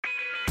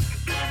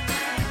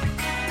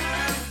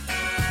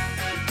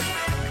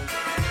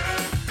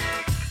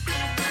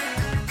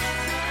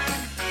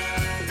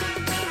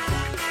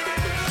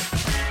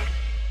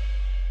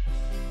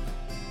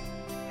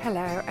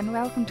Hello and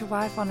welcome to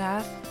Wife on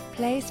Earth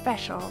Play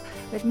Special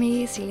with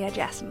me, Celia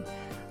Jessen.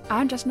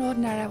 I'm just an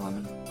ordinary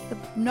woman. The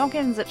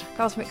noggins at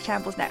Cosmic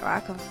Shambles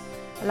Network have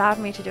allowed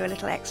me to do a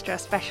little extra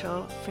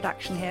special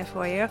production here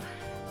for you.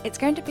 It's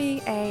going to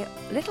be a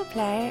little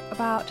play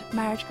about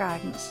marriage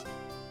guidance.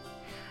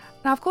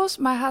 Now, of course,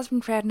 my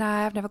husband Fred and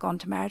I have never gone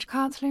to marriage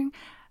counselling,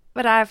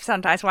 but I've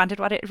sometimes wondered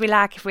what it would be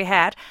like if we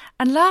had.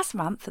 And last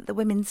month at the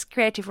Women's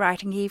Creative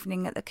Writing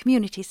Evening at the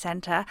Community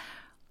Centre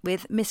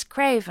with Miss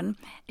Craven,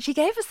 she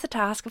gave us the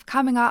task of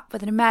coming up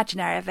with an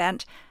imaginary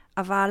event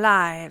of our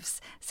lives.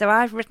 So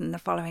I've written the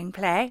following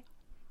play.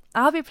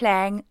 I'll be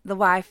playing the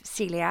wife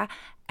Celia,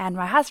 and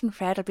my husband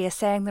Fred will be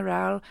essaying the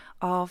role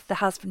of the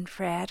husband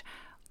Fred.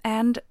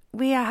 And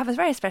we have a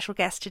very special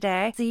guest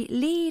today, the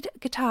lead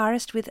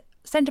guitarist with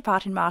centre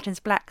part in Martin's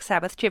Black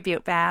Sabbath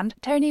tribute band,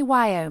 Tony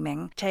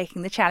Wyoming,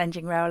 taking the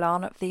challenging role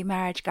on of the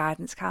marriage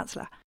guidance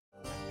counsellor.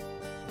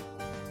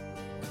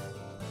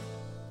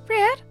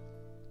 Fred?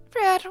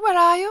 Fred, where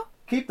are you?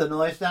 Keep the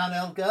noise down,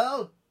 old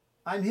girl.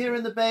 I'm here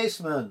in the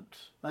basement.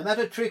 I'm at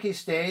a tricky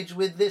stage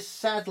with this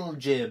saddle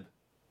jib.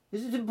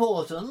 Is it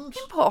important?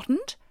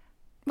 Important?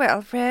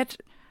 Well, Fred,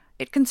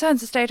 it concerns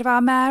the state of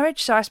our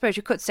marriage, so I suppose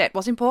you could say it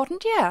was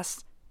important,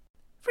 yes.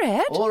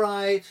 Fred? All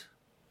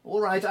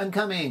right, I'm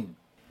coming.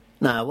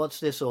 Now, what's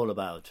this all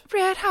about?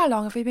 Fred, how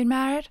long have we been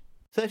married?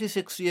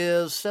 36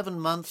 years, 7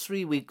 months,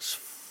 3 weeks,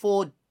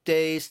 4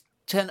 days,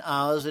 10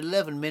 hours,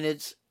 11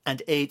 minutes,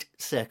 and 8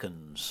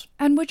 seconds.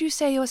 And would you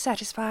say you're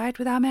satisfied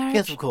with our marriage?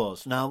 Yes, of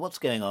course. Now, what's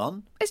going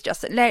on? It's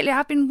just that lately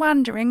I've been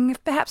wondering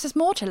if perhaps there's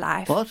more to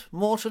life. What?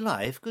 More to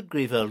life? Good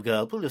grief, old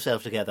girl, pull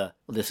yourself together.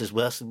 Well, this is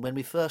worse than when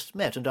we first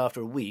met, and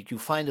after a week you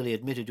finally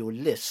admitted your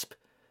lisp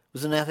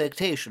was an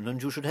affectation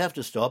and you should have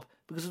to stop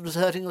because it was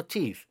hurting your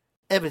teeth.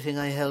 Everything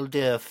I held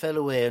dear fell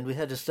away and we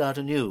had to start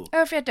anew.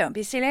 Oh, Fred, don't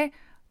be silly.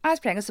 I was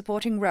playing a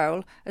supporting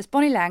role as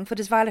Bonnie Langford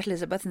as Violet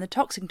Elizabeth in the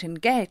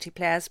Toxington Gaiety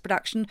Players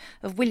production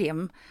of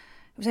William.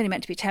 It was only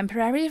meant to be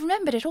temporary. You've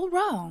remembered it all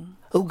wrong.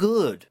 Oh,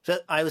 good. So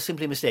I was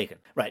simply mistaken.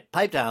 Right,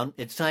 pipe down.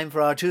 It's time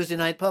for our Tuesday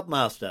night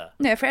pubmaster.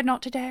 No, Fred,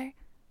 not today.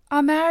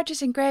 Our marriage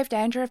is in grave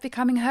danger of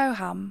becoming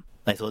ho-hum.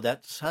 I thought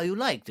that's how you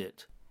liked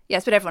it.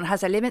 Yes, but everyone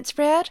has their limits,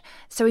 Fred,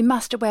 so we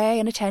must away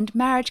and attend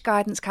marriage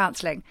guidance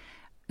counselling.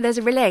 There's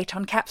a relate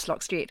on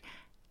Capslock Street.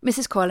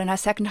 Mrs. Coyle and her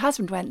second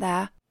husband went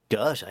there.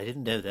 Gosh, I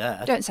didn't know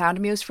that. Don't sound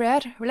amused,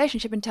 Fred.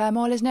 Relationship in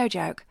turmoil is no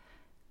joke.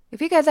 If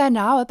we go there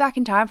now, we're back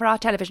in time for our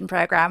television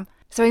programme.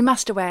 So we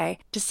must away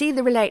to see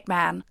the relate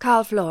man,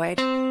 Carl Floyd.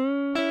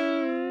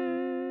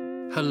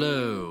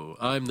 Hello,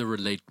 I'm the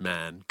relate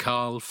man,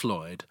 Carl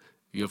Floyd.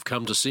 You've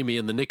come to see me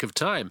in the nick of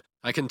time.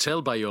 I can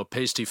tell by your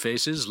pasty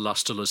faces,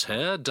 lustreless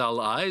hair, dull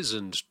eyes,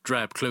 and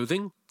drab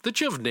clothing that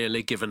you've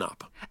nearly given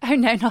up. Oh,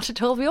 no, not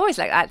at all. We always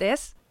like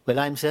this. Well,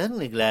 I'm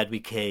certainly glad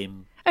we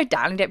came. Oh,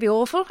 darling, don't be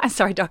awful. I'm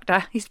sorry,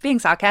 Doctor. He's being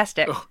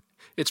sarcastic. Oh,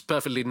 it's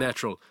perfectly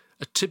natural.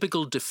 A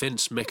typical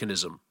defence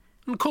mechanism.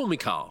 And call me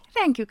Carl.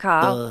 Thank you,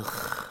 Carl.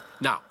 Ugh.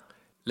 Now,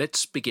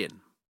 let's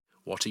begin.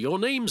 What are your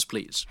names,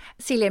 please?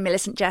 Celia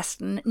Millicent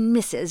Jeston,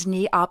 Mrs.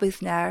 Nee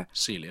Arbuthnot.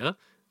 Celia.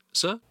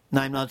 Sir?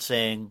 I'm not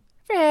saying.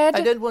 Fred.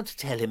 I don't want to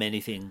tell him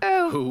anything.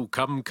 Oh,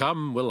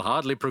 come, we'll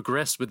hardly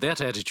progress with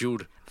that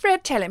attitude.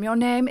 Fred, tell him your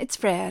name. It's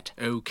Fred.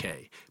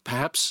 OK.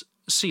 Perhaps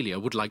Celia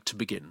would like to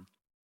begin.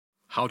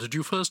 How did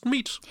you first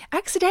meet?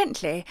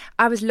 Accidentally.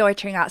 I was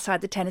loitering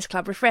outside the tennis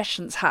club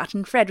refreshments hut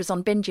and Fred was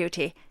on bin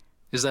duty.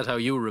 Is that how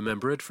you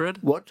remember it, Fred?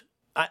 What?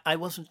 I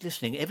wasn't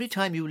listening. Every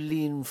time you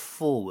lean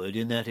forward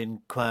in that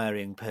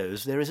inquiring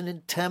pose, there is an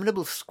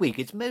interminable squeak.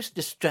 It's most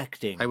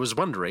distracting. I was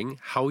wondering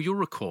how you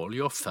recall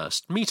your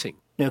first meeting.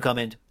 No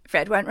comment.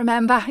 Fred won't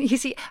remember. You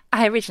see,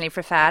 I originally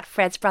preferred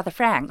Fred's brother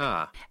Frank.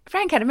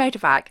 Frank had a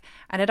motorbike,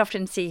 and I'd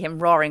often see him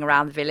roaring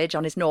around the village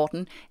on his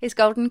Norton, his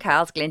golden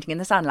curls glinting in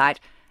the sunlight.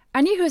 I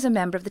knew he was a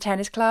member of the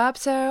tennis club,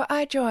 so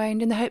I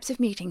joined in the hopes of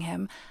meeting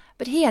him.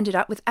 But he ended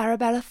up with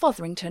Arabella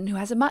Fotherington, who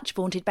has a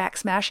much-vaunted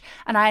backsmash,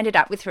 and I ended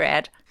up with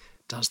Fred.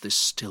 Does this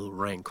still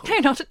rankle? No,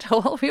 not at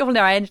all. We all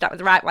know I ended up with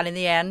the right one in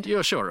the end.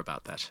 You're sure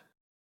about that?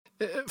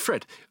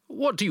 Fred,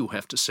 what do you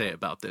have to say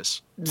about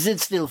this? Sit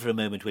still for a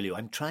moment, will you?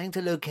 I'm trying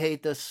to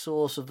locate the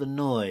source of the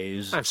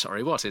noise. I'm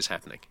sorry, what is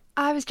happening?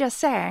 I was just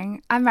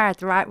saying, I married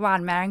the right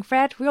one, marrying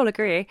Fred. We all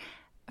agree.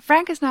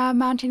 Frank is now a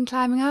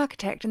mountain-climbing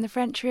architect in the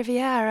French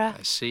Riviera.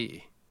 I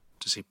see.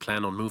 Does he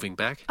plan on moving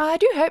back? I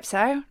do hope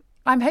so.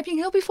 I'm hoping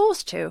he'll be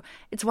forced to.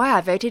 It's why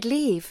I voted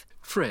leave.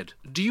 Fred,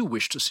 do you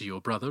wish to see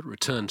your brother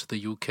return to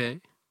the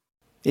UK?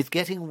 It's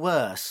getting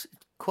worse.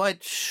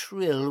 Quite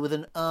shrill with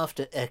an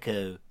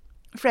after-echo.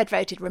 Fred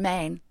voted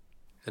remain.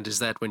 And is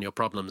that when your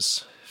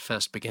problems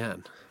first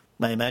began?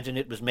 I imagine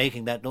it was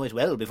making that noise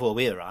well before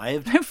we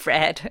arrived. Oh,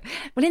 Fred.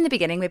 Well, in the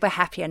beginning we were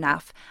happy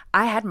enough.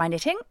 I had my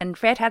knitting and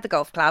Fred had the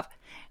golf club.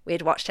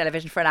 We'd watch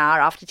television for an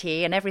hour after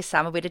tea and every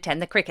summer we'd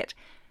attend the cricket.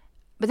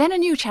 But then a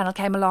new channel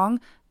came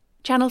along,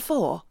 Channel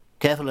 4.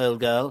 Careful, old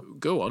girl.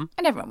 Go on.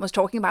 And everyone was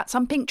talking about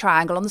some pink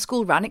triangle on the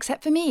school run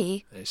except for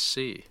me. I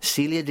see.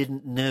 Celia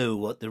didn't know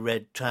what the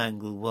red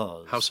triangle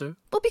was. How so?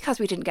 Well, because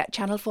we didn't get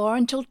Channel 4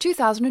 until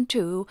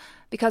 2002,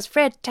 because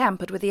Fred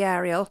tampered with the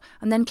aerial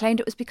and then claimed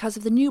it was because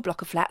of the new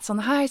block of flats on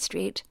the high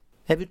street.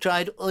 Have you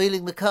tried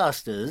oiling the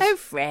casters? Oh,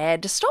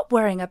 Fred, stop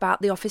worrying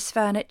about the office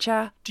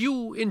furniture. Do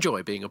you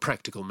enjoy being a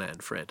practical man,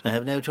 Fred? I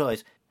have no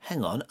choice.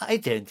 Hang on, I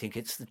don't think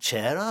it's the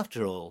chair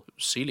after all.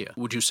 Celia,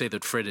 would you say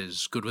that Fred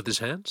is good with his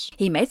hands?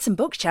 He made some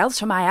bookshelves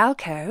for my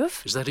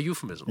alcove. Is that a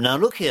euphemism? Now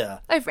look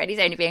here. Oh, Fred, he's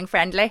only being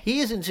friendly. He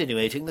is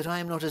insinuating that I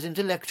am not as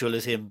intellectual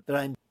as him, that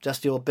I'm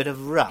just your bit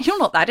of rough. You're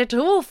not that at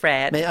all,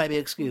 Fred. May I be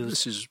excused?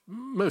 This is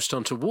most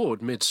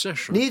untoward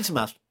mid-session. Needs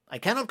must. I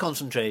cannot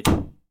concentrate.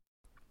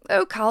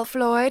 Oh, Carl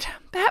Floyd,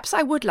 perhaps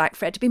I would like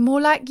Fred to be more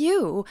like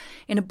you,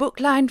 in a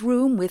book-lined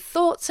room with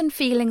thoughts and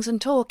feelings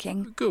and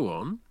talking. Go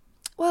on.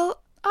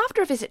 Well,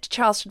 after a visit to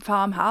Charleston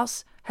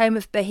Farmhouse, home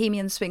of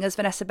bohemian swingers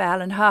Vanessa Bell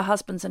and her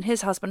husbands and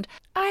his husband,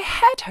 I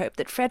had hoped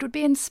that Fred would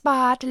be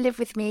inspired to live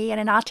with me in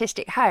an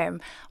artistic home,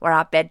 where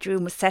our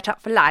bedroom was set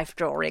up for life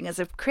drawing as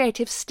a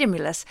creative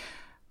stimulus.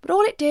 But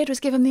all it did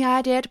was give him the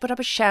idea to put up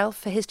a shelf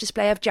for his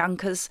display of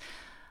junkers.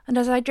 And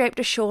as I draped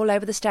a shawl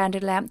over the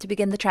standing lamp to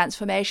begin the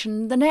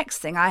transformation, the next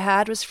thing I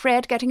heard was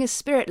Fred getting his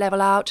spirit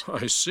level out.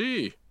 I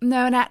see.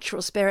 No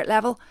natural spirit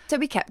level, so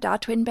we kept our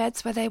twin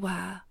beds where they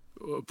were.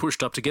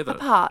 Pushed up together.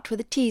 Apart,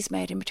 with a tease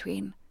made in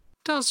between.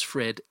 Does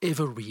Fred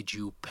ever read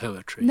you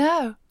poetry?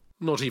 No.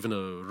 Not even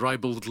a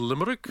ribald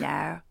limerick?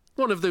 No.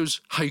 One of those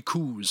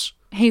haikus?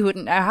 He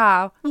wouldn't know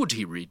how. Would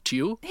he read to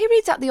you? He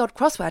reads out the odd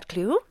crossword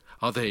clue.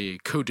 Are they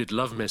coded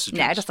love messages?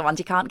 No, just the ones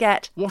he can't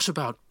get. What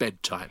about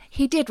bedtime?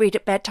 He did read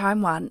at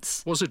bedtime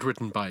once. Was it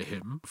written by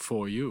him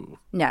for you?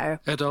 No.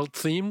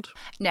 Adult-themed?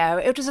 No,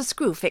 it was a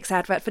Screwfix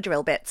advert for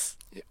drill bits.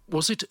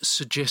 Was it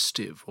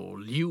suggestive or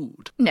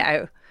lewd?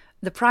 No.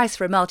 The price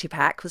for a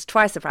multi-pack was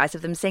twice the price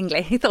of them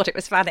singly. He thought it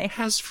was funny.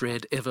 Has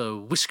Fred ever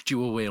whisked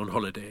you away on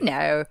holiday?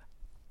 No.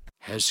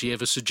 Has he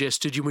ever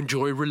suggested you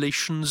enjoy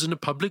relations in a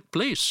public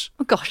place?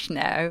 Oh, gosh,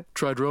 no.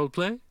 Tried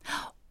role-play?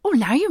 Oh,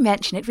 now you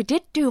mention it, we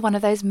did do one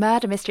of those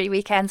murder mystery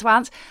weekends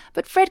once,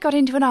 but Fred got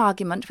into an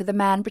argument with a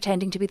man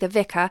pretending to be the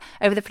vicar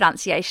over the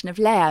pronunciation of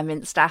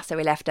Learminster, so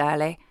we left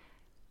early.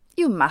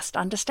 You must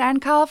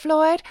understand, Carl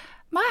Floyd.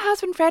 My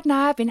husband Fred and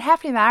I have been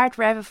happily married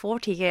for over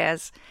 40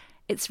 years.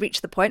 It's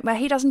reached the point where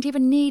he doesn't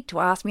even need to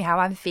ask me how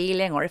I'm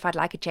feeling or if I'd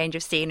like a change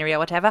of scenery or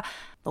whatever,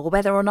 or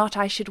whether or not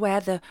I should wear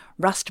the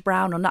rust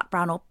brown or nut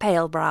brown or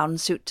pale brown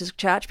suit to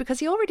church, because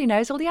he already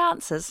knows all the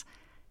answers,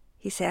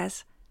 he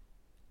says.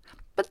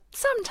 But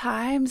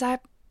sometimes I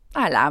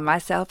allow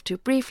myself to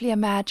briefly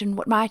imagine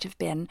what might have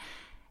been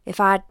if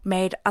I'd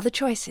made other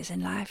choices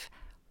in life.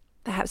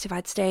 Perhaps if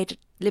I'd stayed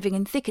living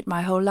in Thicket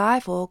my whole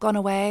life, or gone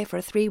away for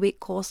a 3-week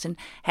course in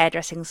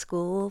hairdressing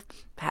school,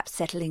 perhaps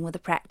settling with a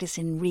practice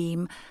in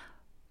Ream.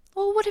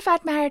 Or what if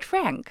I'd married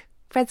Frank,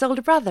 Fred's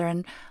older brother,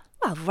 and,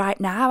 well,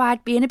 right now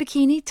I'd be in a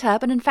bikini,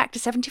 turban and Factor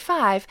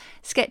 75,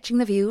 sketching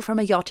the view from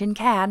a yacht in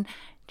Cannes,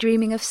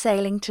 dreaming of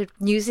sailing to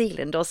New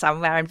Zealand or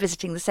somewhere and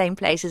visiting the same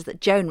places that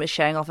Joan was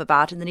showing off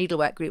about in the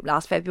needlework group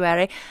last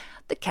February,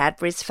 the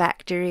Cadbury's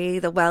factory,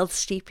 the world's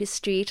steepest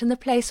street, and the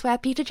place where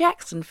Peter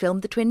Jackson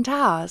filmed the Twin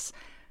Towers.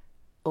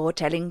 Or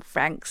telling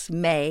Frank's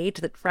maid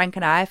that Frank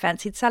and I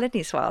fancied salad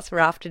niçoise for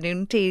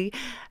afternoon tea.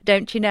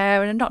 Don't you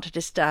know, and not to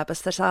disturb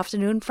us this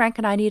afternoon, Frank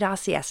and I need our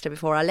siesta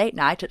before our late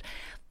night at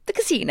the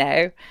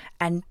casino.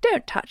 And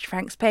don't touch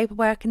Frank's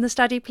paperwork in the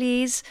study,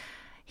 please.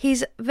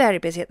 He's very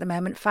busy at the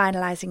moment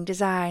finalising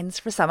designs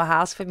for a summer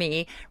house for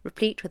me,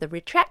 replete with a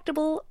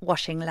retractable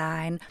washing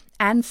line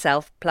and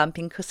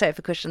self-plumping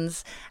sofa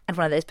cushions and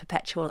one of those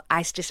perpetual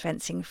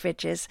ice-dispensing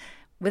fridges,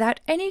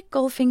 without any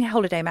golfing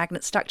holiday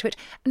magnet stuck to it.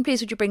 And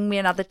please would you bring me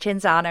another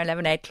Cinzano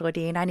lemonade,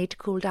 Claudine? I need to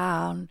cool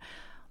down.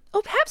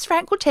 Or perhaps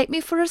Frank will take me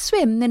for a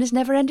swim in his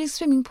never-ending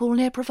swimming pool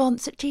near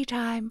Provence at tea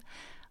time.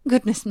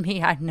 Goodness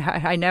me, I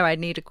know I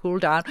need a cool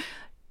down.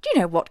 Do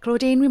you know what,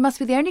 Claudine? We must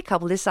be the only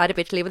couple this side of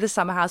Italy with a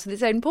summer house with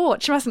its own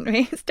porch, mustn't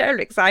we? It's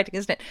terribly exciting,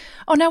 isn't it?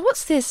 Oh, now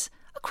what's this?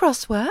 A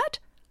crossword?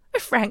 Oh,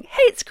 Frank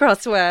hates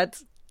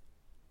crosswords.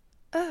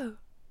 Oh.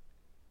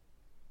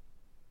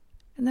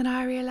 And then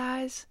I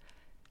realise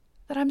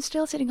that I'm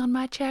still sitting on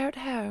my chair at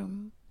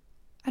home,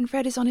 and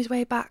Fred is on his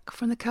way back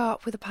from the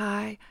co-op with a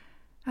pie,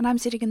 and I'm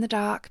sitting in the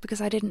dark because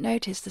I didn't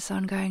notice the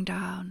sun going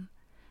down.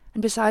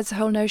 And besides, the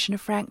whole notion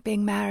of Frank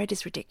being married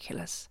is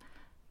ridiculous.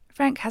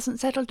 Frank hasn't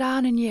settled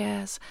down in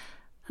years,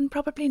 and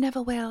probably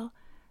never will,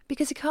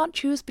 because he can't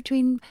choose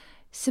between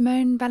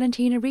Simone,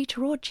 Valentina,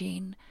 Rita or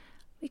Jean.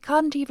 We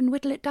can't even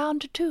whittle it down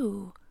to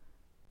 2.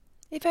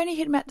 If only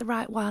he'd met the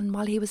right one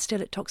while he was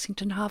still at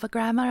Toxington Harbour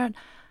Grammar,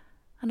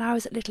 and I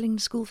was at Little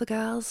English School for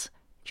Girls,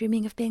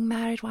 dreaming of being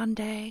married one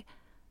day,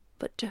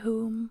 but to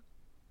whom?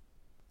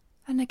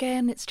 And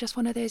again, it's just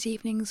one of those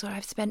evenings where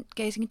I've spent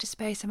gazing into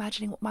space,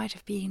 imagining what might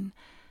have been,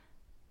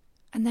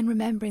 and then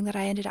remembering that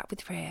I ended up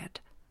with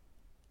Fred.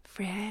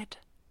 Fred.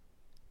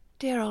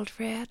 Dear old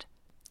Fred.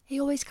 He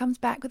always comes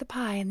back with a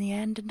pie in the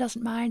end, and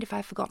doesn't mind if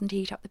I've forgotten to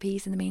eat up the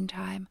peas in the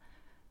meantime.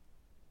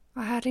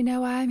 I hardly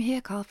know why I'm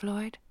here, Carl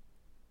Floyd.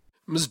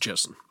 Miss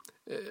Jesson,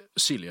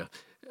 Celia,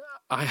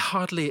 I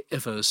hardly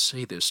ever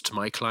say this to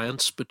my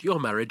clients, but your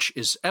marriage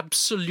is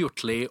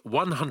absolutely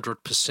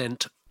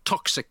 100%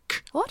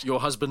 toxic. What? Your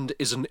husband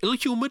is an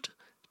ill-humoured,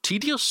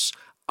 tedious,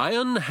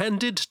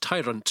 iron-handed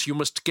tyrant. You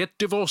must get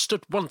divorced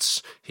at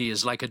once. He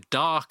is like a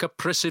dark,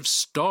 oppressive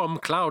storm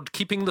cloud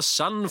keeping the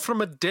sun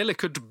from a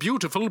delicate,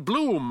 beautiful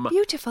bloom.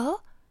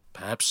 Beautiful?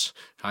 Perhaps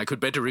I could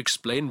better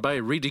explain by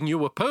reading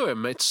you a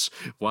poem. It's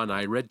one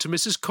I read to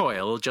Mrs.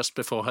 Coyle just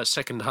before her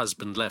second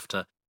husband left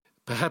her.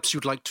 Perhaps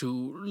you'd like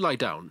to lie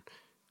down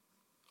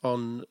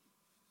on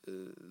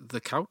the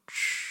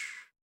couch?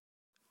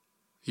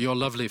 Your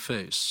lovely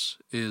face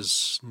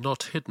is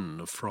not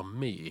hidden from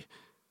me.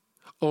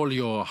 All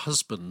your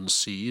husband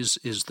sees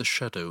is the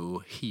shadow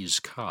he's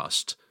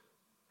cast.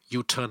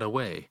 You turn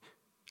away,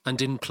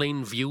 and in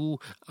plain view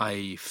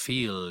I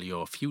feel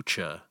your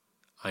future.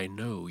 I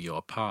know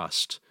your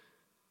past.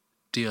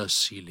 Dear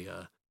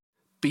Celia,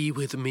 be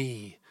with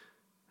me,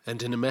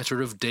 and in a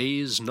matter of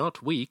days,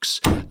 not weeks,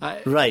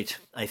 Right,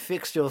 I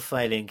fixed your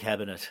filing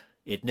cabinet.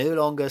 It no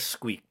longer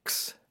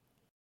squeaks.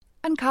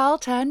 And Carl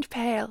turned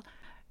pale.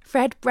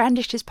 Fred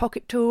brandished his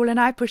pocket tool, and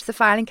I pushed the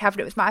filing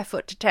cabinet with my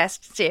foot to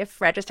test to see if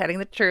Fred was telling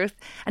the truth,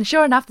 and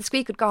sure enough the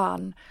squeak had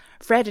gone.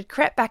 Fred had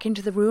crept back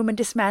into the room and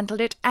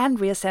dismantled it and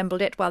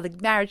reassembled it while the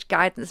marriage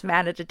guidance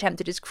man had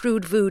attempted his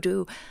crude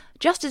voodoo,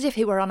 just as if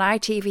he were on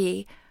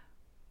ITV.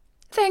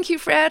 Thank you,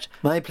 Fred.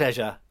 My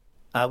pleasure.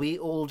 Are we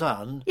all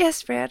done?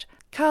 Yes, Fred.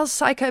 Carl's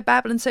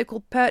psychobabble and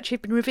so-called perch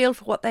have been revealed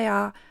for what they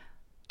are.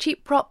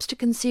 Cheap props to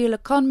conceal a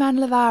conman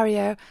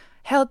Lavario,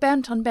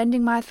 hell-bent on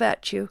bending my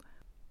virtue.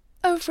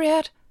 Oh,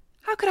 Fred,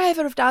 how could I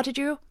ever have doubted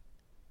you?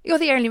 You're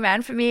the only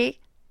man for me.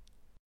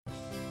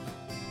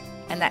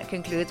 And that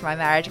concludes my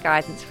marriage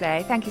guidance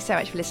play. Thank you so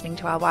much for listening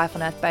to our Wife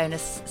on Earth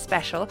bonus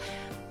special.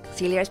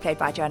 Celia is played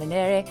by Joanna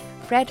Neary,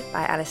 Fred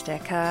by Alistair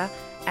Kerr,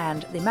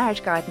 and the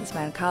marriage guidance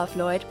man Carl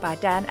Floyd by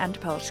Dan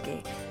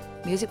Antopolsky.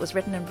 Music was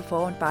written and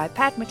performed by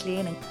Pat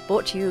McLean and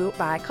brought to you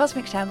by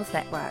Cosmic Shambles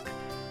Network.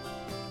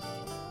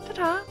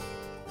 Ta-ta!